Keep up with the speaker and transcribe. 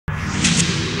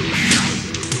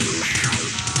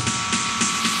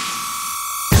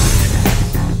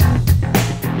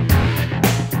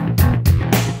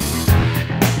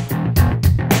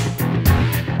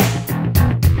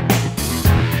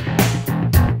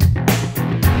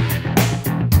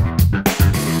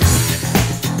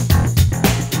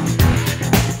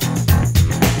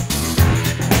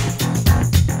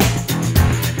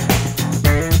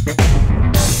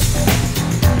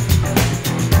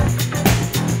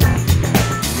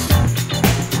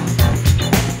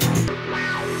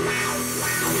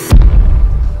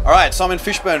right, Simon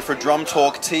Fishburn for Drum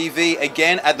Talk TV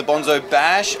again at the Bonzo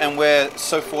Bash, and we're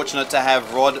so fortunate to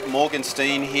have Rod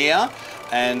Morgenstein here.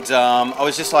 And I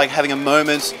was just like having a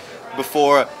moment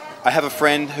before. I have a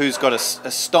friend who's got a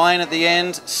Stein at the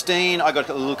end, Steen. I got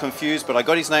a little confused, but I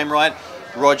got his name right.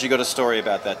 Rod, you got a story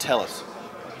about that. Tell us.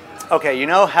 Okay, you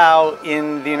know how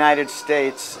in the United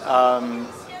States,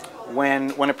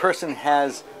 when a person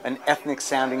has an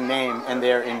ethnic-sounding name and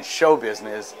they're in show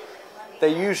business,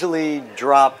 they usually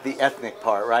drop the ethnic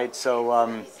part, right? So,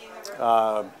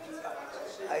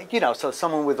 you know, so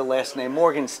someone with the last name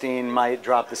Morgenstein might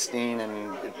drop the Steen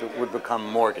and it would become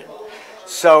Morgan.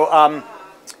 So,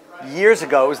 years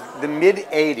ago, it was the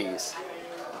mid-'80s,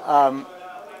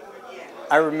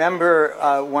 I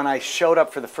remember when I showed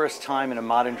up for the first time in a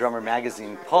Modern Drummer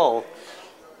magazine poll,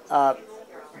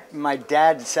 my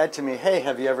dad said to me, hey,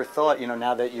 have you ever thought, you know,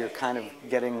 now that you're kind of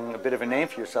getting a bit of a name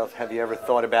for yourself, have you ever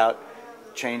thought about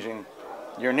changing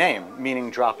your name, meaning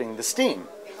dropping the Steen?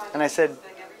 And I said,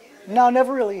 no,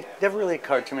 never really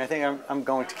occurred to me. I think I'm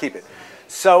going to keep it.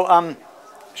 So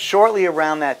shortly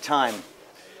around that time,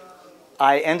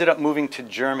 I ended up moving to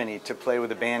Germany to play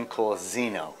with a band called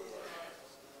Zeno.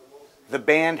 The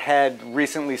band had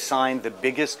recently signed the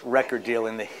biggest record deal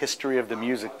in the history of the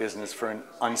music business for an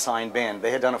unsigned band.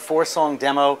 They had done a 4-song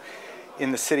demo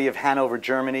in the city of Hanover,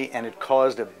 Germany, and it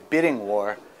caused a bidding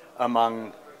war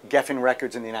among Geffen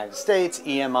Records in the United States,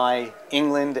 EMI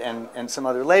England, and some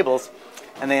other labels.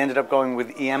 And they ended up going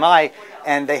with EMI,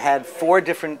 and they had 3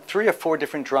 or 4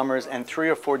 different drummers and 3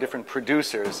 or 4 different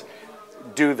producers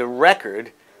do the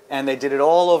record. And they did it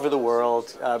all over the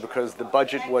world because the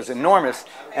budget was enormous.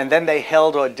 And then they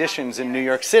held auditions in New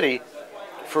York City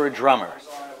for a drummer.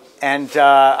 And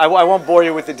I won't bore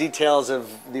you with the details of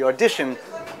the audition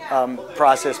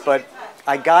process, but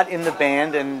I got in the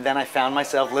band, and then I found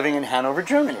myself living in Hanover,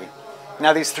 Germany.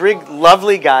 Now, these 3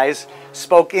 lovely guys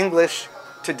spoke English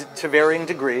to varying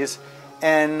degrees.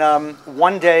 And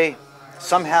one day,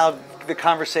 somehow, the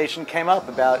conversation came up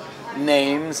about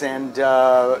names and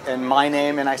my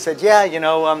name, and I said, yeah, you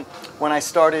know, when I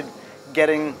started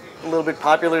getting a little bit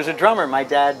popular as a drummer, my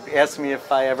dad asked me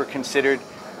if I ever considered,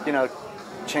 you know,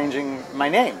 changing my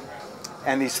name.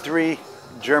 And these 3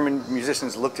 German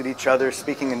musicians looked at each other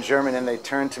speaking in German, and they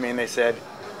turned to me and they said,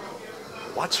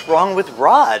 what's wrong with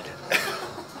Rod?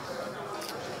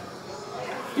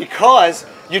 Because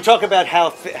you talk about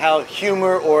how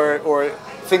humor or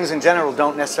things in general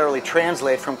don't necessarily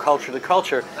translate from culture to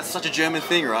culture. That's such a German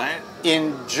thing, right?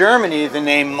 In Germany, the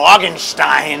name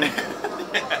Morgenstein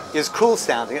is cool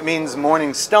sounding. It means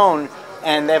morning stone,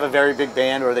 and they have a very big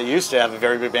band, or they used to have a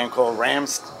very big band called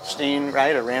Rammstein,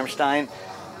 right, or Rammstein.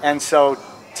 And so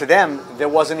to them, there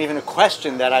wasn't even a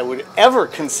question that I would ever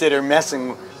consider messing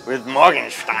with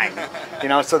Morgenstein. You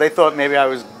know, so they thought maybe I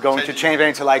was going to change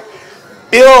it to like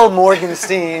Bill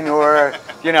Morgenstein, or,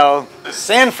 you know,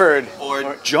 Sanford.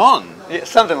 Or John. Yeah,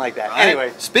 something like that. Right?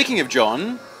 Anyway. Speaking of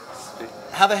John,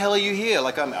 how the hell are you here?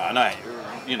 Like, I know,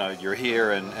 you know, you're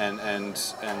here, and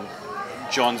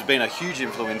John's been a huge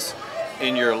influence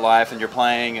in your life and your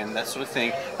playing and that sort of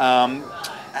thing.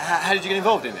 How did you get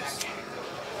involved in this?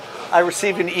 I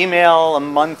received an email a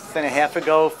month and a half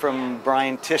ago from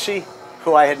Brian Tichy,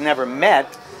 who I had never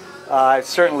met. I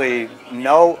certainly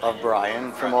know of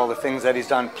Brian from all the things that he's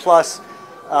done. Plus,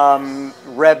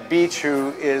 Reb Beach, who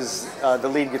is the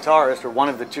lead guitarist, or one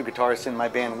of the 2 guitarists in my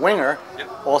band, Winger,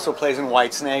 yep, also plays in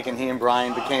Whitesnake, and he and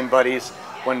Brian became buddies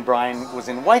when Brian was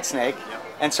in Whitesnake. Yep.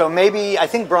 And so maybe, I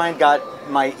think Brian got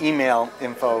my email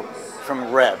info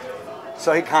from Reb.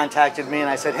 So he contacted me, and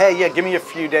I said, hey, yeah, give me a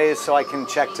few days so I can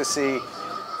check to see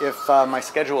if my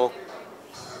schedule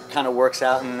kind of works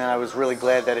out. And then I was really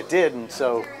glad that it did, and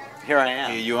so here I am.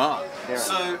 Here you are.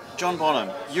 So, John Bonham,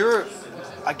 you're,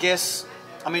 I guess,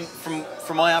 I mean,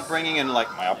 from my upbringing and like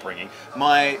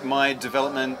my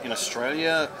development in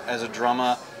Australia as a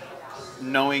drummer,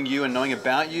 knowing you and knowing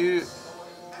about you,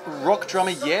 rock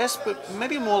drummer, yes, but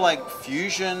maybe more like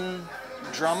fusion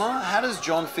drummer. How does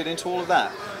John fit into all of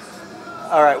that?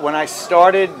 All right, when I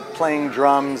started playing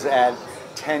drums at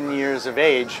 10 years of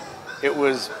age, it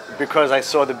was because I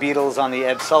saw the Beatles on the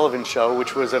Ed Sullivan Show,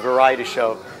 which was a variety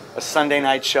show, a Sunday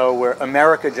night show where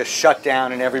America just shut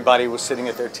down and everybody was sitting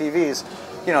at their TVs,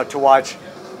 you know, to watch,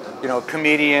 you know, a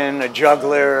comedian, a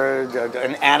juggler,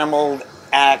 an animal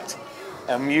act,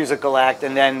 a musical act,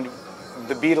 and then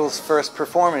the Beatles' first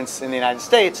performance in the United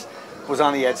States was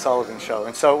on the Ed Sullivan Show.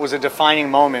 And so it was a defining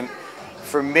moment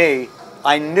for me.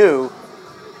 I knew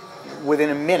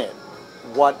within a minute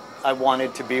what I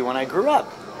wanted to be when I grew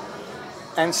up.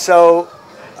 And so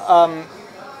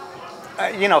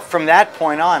you know, from that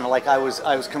point on, like I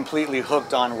was completely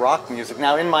hooked on rock music.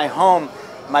 Now in my home,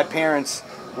 my parents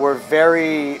were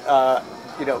very,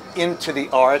 you know, into the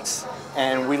arts,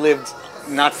 and we lived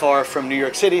not far from New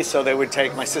York City, so they would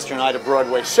take my sister and I to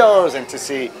Broadway shows and to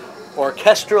see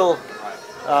orchestral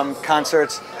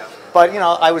concerts. But you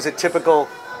know, I was a typical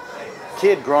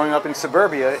kid growing up in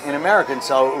suburbia in America, and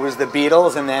so it was the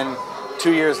Beatles, and then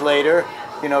 2 years later,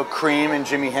 you know, Cream and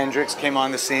Jimi Hendrix came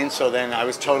on the scene, so then I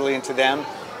was totally into them.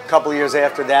 A couple of years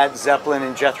after that, Zeppelin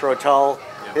and Jethro Tull,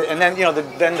 and then, you know,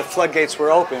 then the floodgates were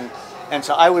open, and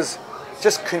so I was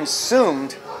just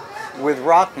consumed with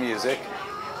rock music.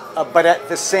 But at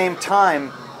the same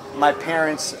time, my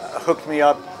parents hooked me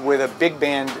up with a big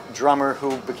band drummer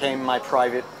who became my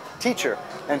private teacher,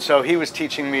 and so he was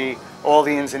teaching me all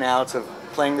the ins and outs of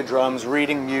playing the drums,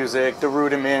 reading music, the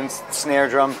rudiments, snare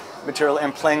drum material,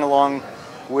 and playing along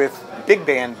with big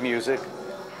band music,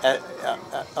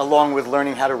 along with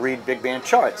learning how to read big band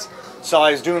charts. So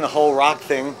I was doing the whole rock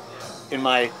thing in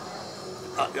my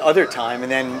other time,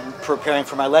 and then preparing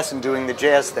for my lesson doing the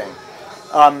jazz thing.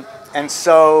 And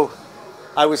so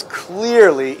I was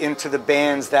clearly into the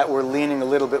bands that were leaning a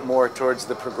little bit more towards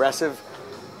the progressive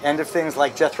end of things,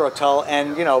 like Jethro Tull.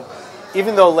 And you know,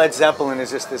 even though Led Zeppelin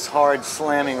is just this hard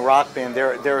slamming rock band,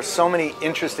 there are so many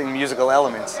interesting musical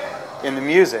elements in the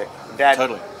music that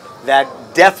that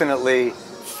definitely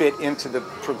fit into the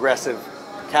progressive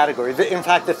category. In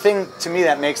fact, the thing to me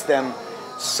that makes them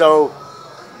so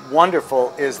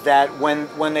wonderful is that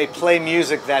when they play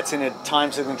music that's in a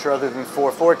time signature other than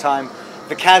 4/4 time,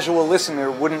 the casual listener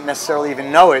wouldn't necessarily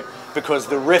even know it, because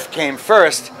the riff came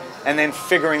first, and then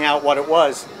figuring out what it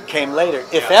was came later,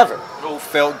 if ever. It all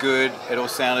felt good, it all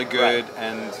sounded good,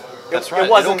 and that's right. It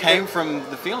all came from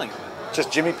the feeling. Just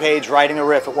Jimmy Page writing a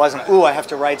riff. It wasn't, ooh, I have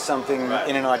to write something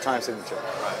in an odd time signature.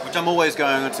 Which I'm always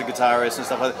going on to guitarists and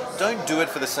stuff like that. Don't do it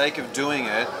for the sake of doing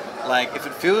it. Like, if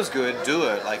it feels good, do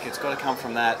it. Like, it's got to come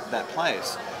from that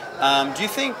place. Do you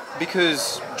think,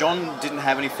 because John didn't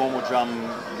have any formal drum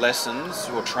lessons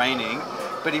or training,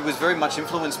 but he was very much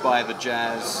influenced by the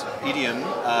jazz idiom,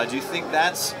 do you think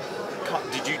that's,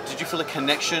 did you feel a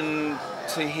connection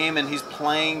to him and his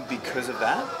playing because of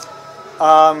that?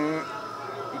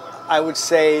 I would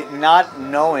say not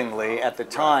knowingly at the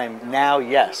time. Now,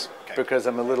 yes, because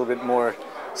I'm a little bit more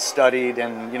studied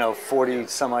and, you know, 40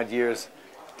 some odd years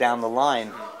down the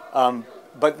line.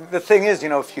 But the thing is, you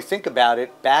know, if you think about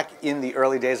it, back in the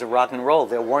early days of rock and roll,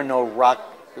 there were no rock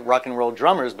and roll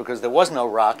drummers because there was no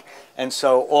rock, and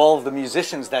so all the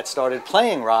musicians that started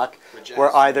playing rock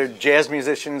were either jazz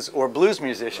musicians or blues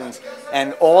musicians,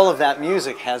 and all of that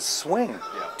music has swing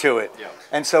to it.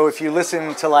 And so if you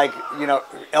listen to, like, you know,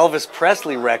 Elvis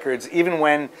Presley records, even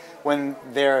when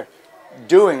they're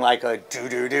doing like a do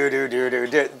do do do do do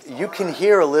do, you can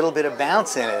hear a little bit of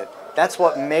bounce in it. That's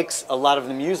what makes a lot of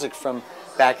the music from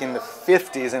back in the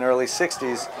 50s and early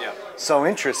 60s so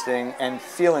interesting and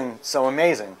feeling so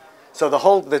amazing. So the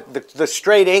whole the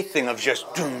straight eighth thing of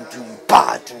just doom doom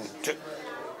ba doom doom,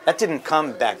 that didn't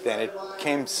come back then. It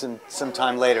came some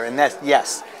time later. And that's,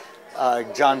 yes,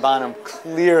 John Bonham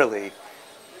clearly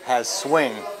has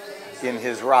swing in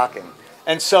his rocking.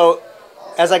 And so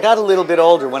as I got a little bit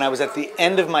older, when I was at the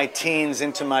end of my teens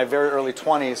into my very early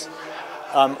 20s,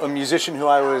 a musician who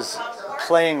I was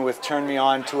playing with turned me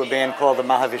on to a band called the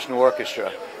Mahavishnu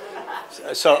Orchestra.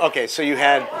 So, okay, so you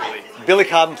had Billy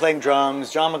Cobham playing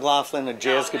drums, John McLaughlin, a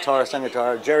jazz guitarist on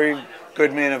guitar, Jerry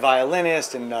Goodman, a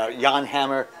violinist, and Jan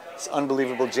Hammer, this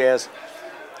unbelievable jazz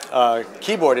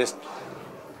keyboardist.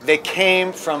 They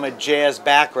came from a jazz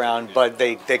background, but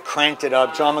they cranked it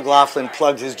up. John McLaughlin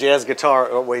plugged his jazz guitar,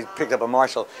 or he picked up a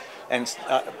Marshall, and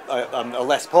a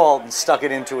Les Paul, and stuck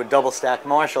it into a double stack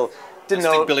Marshall. Didn't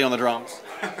know Billy on the drums.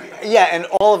 Yeah, and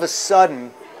all of a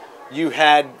sudden, you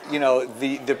had, you know,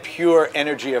 the pure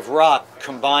energy of rock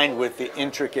combined with the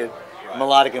intricate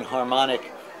melodic and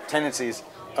harmonic tendencies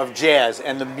of jazz,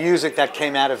 and the music that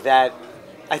came out of that,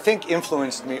 I think,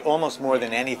 influenced me almost more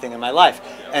than anything in my life.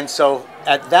 And so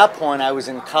at that point, I was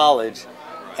in college,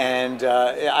 and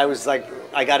I was like,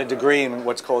 I got a degree in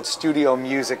what's called studio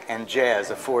music and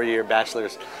jazz, a 4-year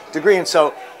bachelor's degree. And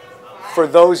so for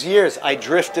those years, I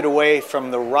drifted away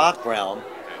from the rock realm,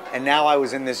 and now I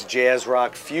was in this jazz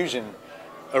rock fusion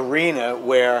arena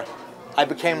where I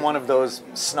became one of those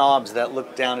snobs that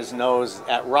looked down his nose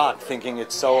at rock, thinking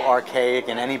it's so archaic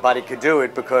and anybody could do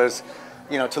it because,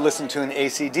 you know, to listen to an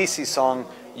AC/DC song,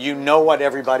 you know what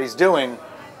everybody's doing.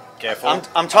 Careful.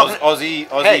 I'm talking Aussie.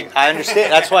 Hey, I understand.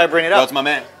 That's why I bring it up. God's my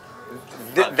man.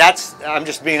 I'm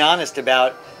just being honest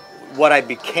about what I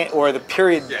became, or the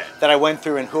period that I went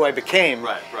through and who I became.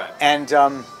 Right. And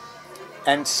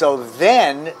And so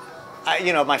then,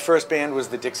 you know, my first band was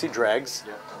the Dixie Dregs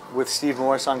with Steve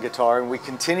Morse on guitar, and we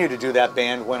continue to do that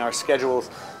band when our schedules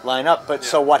line up. But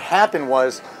so what happened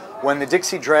was when the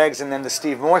Dixie Dregs and then the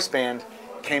Steve Morse band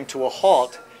came to a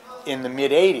halt in the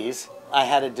mid-'80s, I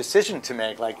had a decision to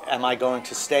make, like, am I going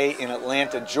to stay in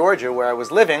Atlanta, Georgia, where I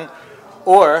was living,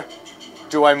 or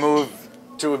do I move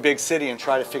to a big city and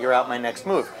try to figure out my next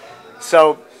move?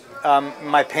 So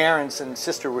my parents and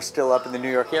sister were still up in the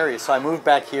New York area, so I moved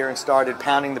back here and started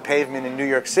pounding the pavement in New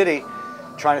York City,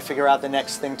 trying to figure out the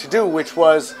next thing to do, which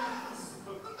was,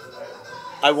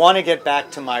 I want to get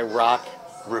back to my rock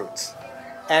roots.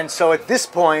 And so at this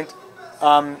point,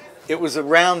 it was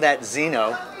around that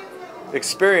Zeno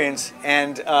experience,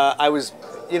 and I was,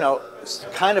 you know,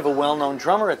 kind of a well-known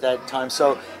drummer at that time,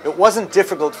 so it wasn't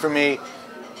difficult for me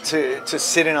to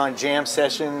sit in on jam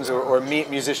sessions or meet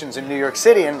musicians in New York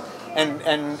City,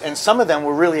 and some of them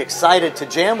were really excited to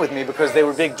jam with me because they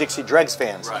were big Dixie Dregs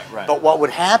fans. Right. But what would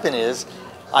happen is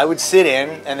I would sit in,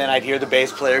 and then I'd hear the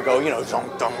bass player go, you know,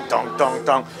 dong, dong, dong, dong,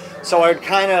 dong. So I'd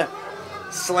kind of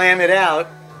slam it out,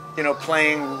 you know,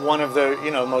 playing one of the,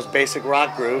 you know, most basic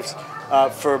rock grooves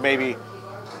for maybe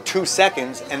 2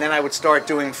 seconds, and then I would start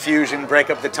doing fusion, break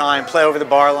up the time, play over the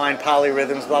bar line,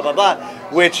 polyrhythms, blah, blah, blah,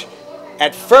 which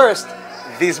at first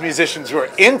these musicians were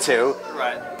into,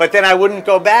 but then I wouldn't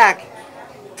go back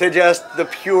to just the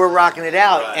pure rocking it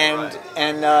out.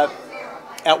 And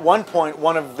at one point,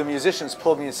 one of the musicians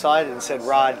pulled me aside and said,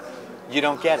 "Rod, you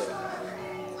don't get it."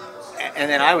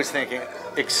 And then I was thinking,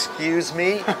 excuse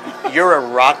me, you're a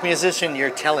rock musician,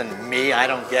 you're telling me I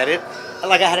don't get it?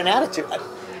 Like, I had an attitude.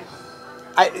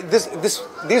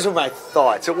 These were my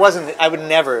thoughts. It wasn't, I would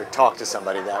never talk to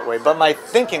somebody that way, but my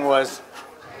thinking was,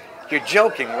 you're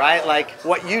joking, right? Like,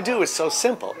 what you do is so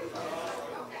simple.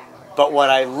 But what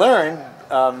I learned,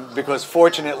 because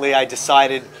fortunately I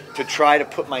decided to try to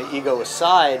put my ego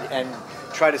aside and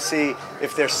try to see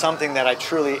if there's something that I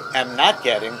truly am not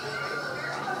getting,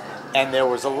 and there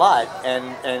was a lot. And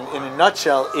in a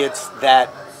nutshell, it's that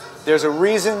there's a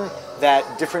reason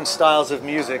that different styles of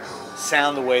music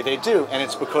sound the way they do, and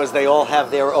it's because they all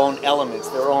have their own elements,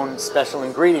 their own special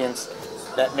ingredients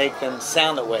that make them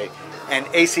sound that way. And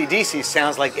AC/DC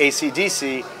sounds like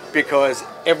AC/DC because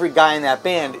every guy in that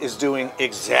band is doing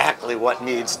exactly what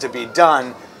needs to be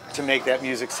done to make that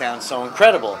music sound so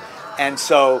incredible. And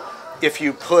so if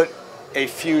you put a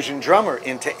fusion drummer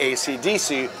into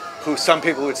AC/DC, who some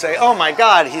people would say, oh my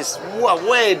God, he's a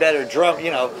way better drummer, you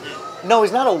know. No,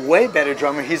 he's not a way better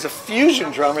drummer, he's a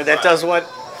fusion drummer that does what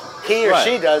he or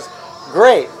she does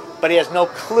great, but he has no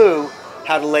clue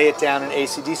how to lay it down in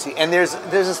AC/DC. And there's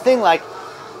this thing, like,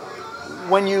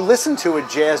 when you listen to a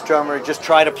jazz drummer just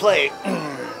try to play,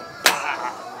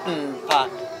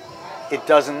 it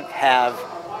doesn't have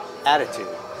attitude.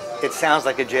 It sounds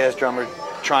like a jazz drummer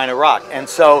trying to rock. And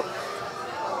so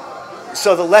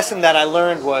the lesson that I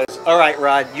learned was, all right,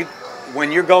 Rod,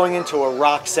 when you're going into a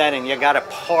rock setting, you got to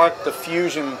park the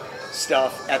fusion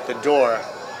stuff at the door,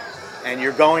 and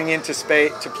you're going into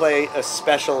space to play a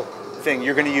special thing.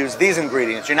 You're going to use these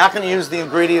ingredients. You're not going to use the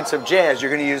ingredients of jazz.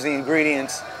 You're going to use the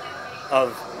ingredients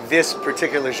of this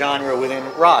particular genre within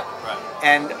rock.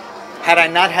 And had I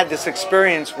not had this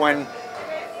experience when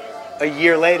a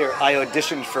year later I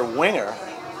auditioned for Winger,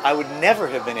 I would never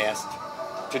have been asked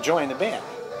to join the band.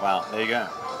 Wow, there you go.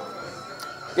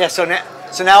 Yeah, so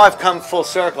now I've come full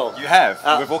circle. You have.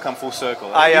 We've all come full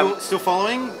circle. Are you still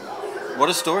following? What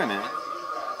a story, man.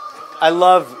 I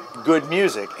love good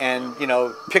music, and, you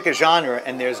know, pick a genre,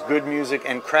 and there's good music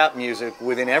and crap music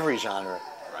within every genre.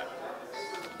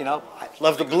 You know, I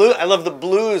love the blues. I love the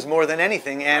blues more than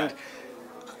anything, and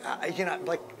you know,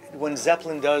 like when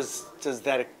Zeppelin does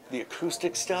that, the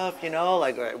acoustic stuff, you know,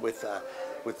 like with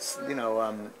you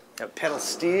know, pedal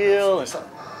steel and stuff,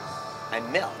 I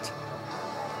melt.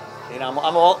 You know,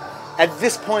 I'm all, at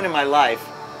this point in my life,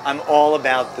 I'm all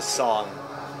about the song,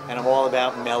 and I'm all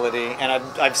about melody, and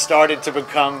I've started to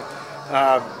become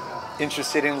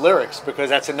interested in lyrics, because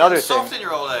that's another thing. Soft in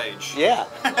your old age. Yeah.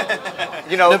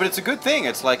 You know. No, but it's a good thing.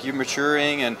 It's like you're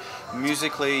maturing, and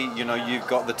musically, you know, you've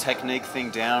got the technique thing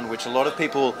down, which a lot of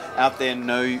people out there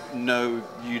know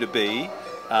you to be.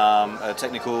 A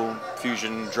technical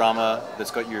fusion drummer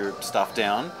that's got your stuff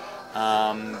down.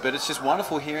 But it's just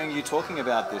wonderful hearing you talking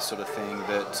about this sort of thing.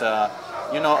 That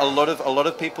you know, a lot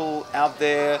of people out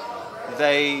there,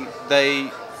 they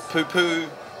poo-poo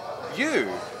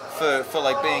you for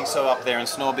like being so up there and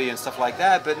snobby and stuff like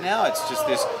that. But now it's just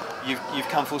this. You've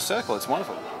come full circle. It's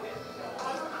wonderful.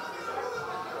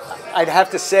 I'd have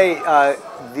to say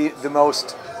the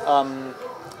most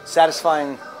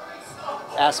satisfying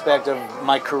aspect of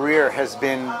my career has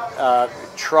been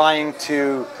trying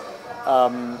to,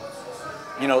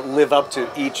 live up to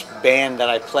each band that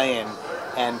I play in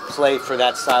and play for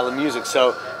that style of music.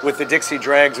 So with the Dixie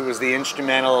Dregs, it was the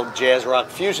instrumental jazz rock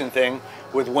fusion thing.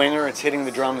 With Winger, it's hitting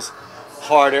the drums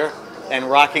harder and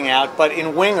rocking out. But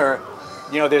in Winger,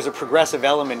 there's a progressive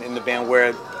element in the band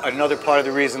where another part of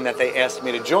the reason that they asked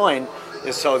me to join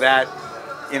is so that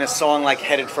in a song like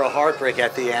Headed for a Heartbreak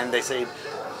at the end, they say,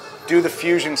 do the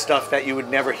fusion stuff that you would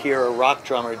never hear a rock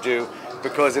drummer do,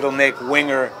 because it'll make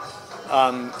Winger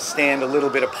stand a little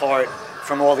bit apart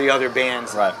from all the other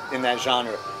bands in that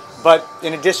genre. But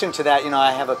in addition to that,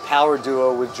 I have a power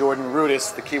duo with Jordan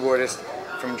Rudess, the keyboardist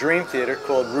from Dream Theater,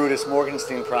 called Rudess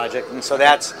Morgenstein Project. And so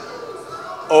that's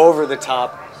over the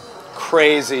top,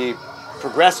 crazy,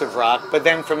 progressive rock. But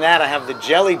then from that, I have the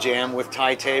Jelly Jam with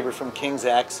Ty Tabor from King's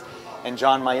X and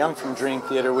John Mayung from Dream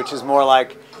Theater, which is more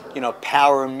like,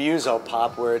 power muso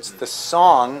pop, where it's the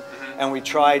song, and we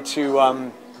try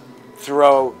to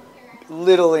throw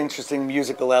little interesting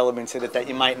musical elements in it that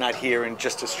you might not hear in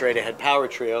just a straight-ahead power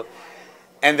trio.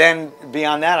 And then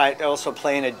beyond that, I also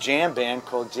play in a jam band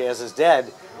called Jazz is Dead,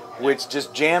 which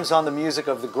just jams on the music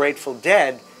of the Grateful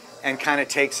Dead and kind of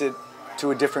takes it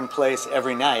to a different place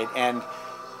every night. And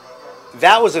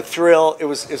that was a thrill. It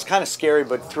was kind of scary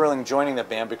but thrilling joining that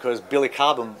band, because Billy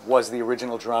Cobham was the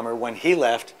original drummer. When he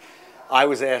left, I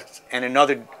was asked, and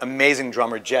another amazing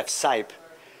drummer, Jeff Sipe,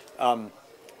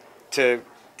 to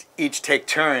each take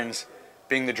turns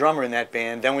being the drummer in that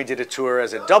band. Then we did a tour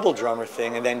as a double drummer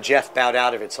thing, and then Jeff bowed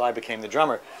out of it, so I became the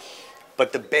drummer.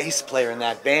 But the bass player in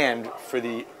that band for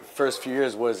the first few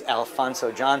years was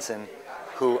Alfonso Johnson,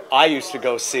 who I used to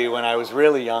go see when I was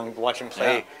really young, watch him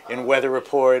play in Weather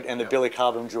Report and the Billy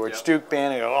Cobham George Duke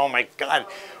Band, and go, oh my God,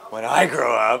 when I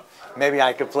grow up, maybe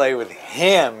I could play with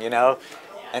him,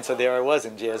 And so there I was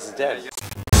in Jazz is Dead.